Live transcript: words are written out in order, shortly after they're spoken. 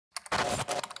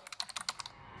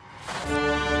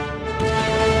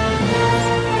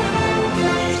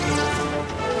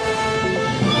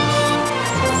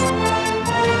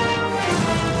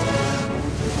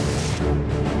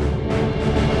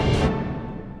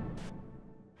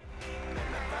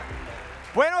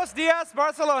Buenos dias,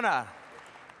 Barcelona.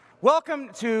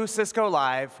 Welcome to Cisco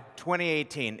Live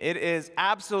 2018. It is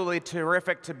absolutely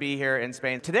terrific to be here in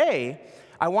Spain. Today,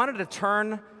 I wanted to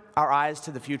turn our eyes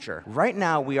to the future. Right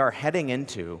now, we are heading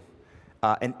into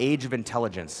an age of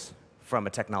intelligence from a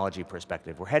technology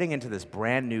perspective. We're heading into this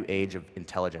brand new age of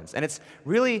intelligence. And it's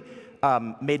really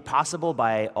made possible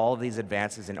by all of these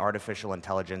advances in artificial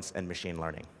intelligence and machine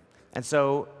learning. And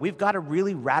so we've got to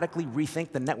really radically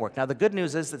rethink the network. Now, the good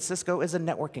news is that Cisco is a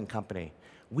networking company.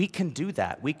 We can do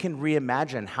that. We can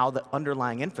reimagine how the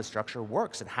underlying infrastructure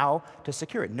works and how to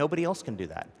secure it. Nobody else can do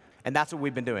that. And that's what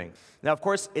we've been doing. Now, of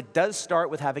course, it does start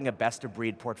with having a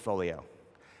best-of-breed portfolio.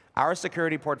 Our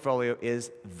security portfolio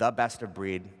is the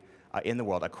best-of-breed in the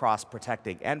world across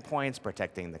protecting endpoints,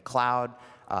 protecting the cloud,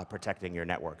 protecting your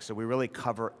network. So we really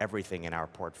cover everything in our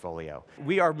portfolio.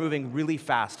 We are moving really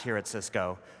fast here at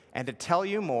Cisco. And to tell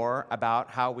you more about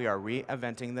how we are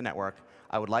reinventing the network,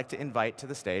 I would like to invite to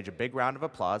the stage a big round of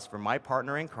applause for my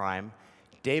partner in crime,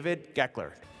 David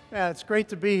Goeckeler. Yeah, it's great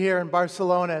to be here in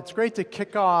Barcelona. It's great to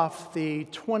kick off the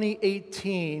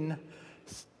 2018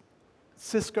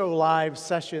 Cisco Live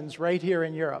sessions right here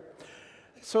in Europe.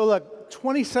 So look,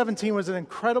 2017 was an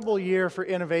incredible year for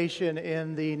innovation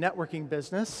in the networking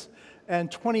business, and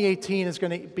 2018 is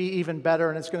going to be even better,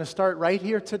 and it's going to start right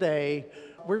here today.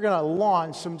 We're going to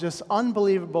launch some just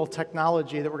unbelievable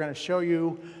technology that we're going to show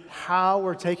you how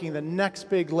we're taking the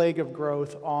next big leg of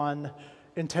growth on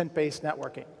intent-based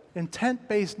networking.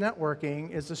 Intent-based networking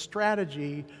is a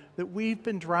strategy that we've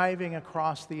been driving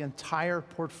across the entire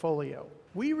portfolio.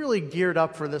 We really geared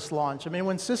up for this launch. I mean,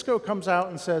 when Cisco comes out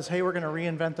and says, hey, we're going to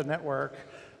reinvent the network,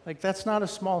 like, that's not a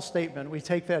small statement. We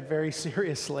take that very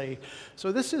seriously.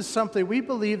 So this is something, we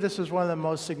believe this is one of the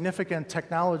most significant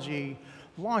technology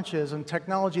launches and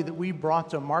technology that we brought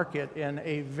to market in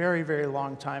a very, very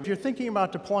long time. If you're thinking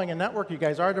about deploying a network, you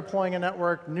guys are deploying a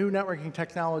network, new networking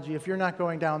technology. If you're not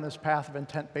going down this path of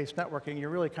intent-based networking, you're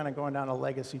really kind of going down a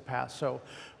legacy path. So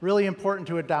really important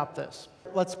to adopt this.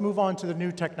 Let's move on to the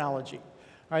new technology.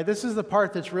 All right, this is the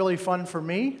part that's really fun for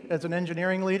me as an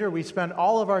engineering leader. We spend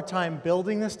all of our time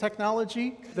building this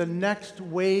technology. The next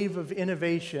wave of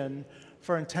innovation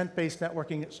for intent-based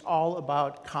networking is all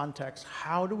about context.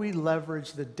 How do we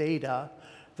leverage the data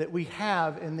that we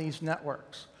have in these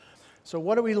networks? So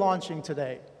what are we launching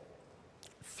today?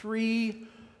 3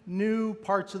 new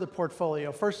parts of the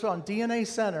portfolio. First on DNA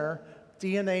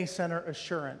Center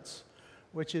Assurance,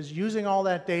 which is using all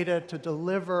that data to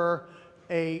deliver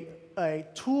a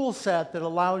tool set that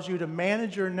allows you to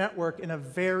manage your network in a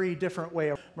very different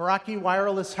way. Meraki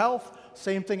Wireless Health,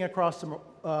 same thing across the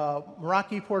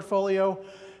Meraki portfolio,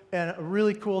 and a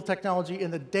really cool technology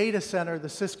in the data center, the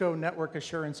Cisco Network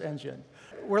Assurance Engine.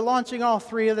 We're launching all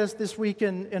 3 of this week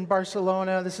in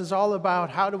Barcelona. This is all about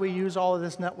how do we use all of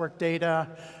this network data.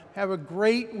 Have a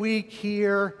great week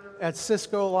here at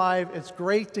Cisco Live. It's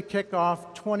great to kick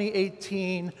off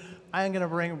 2018. I'm going to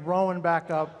bring Rowan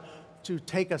back up to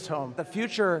take us home. The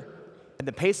future and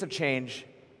the pace of change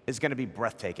is going to be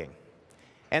breathtaking.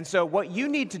 And so what you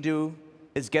need to do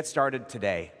is get started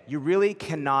today. You really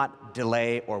cannot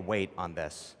delay or wait on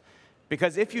this.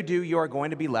 Because if you do, you are going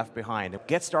to be left behind.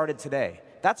 Get started today.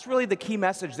 That's really the key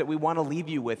message that we want to leave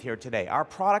you with here today. Our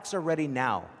products are ready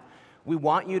now. We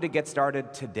want you to get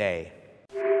started today.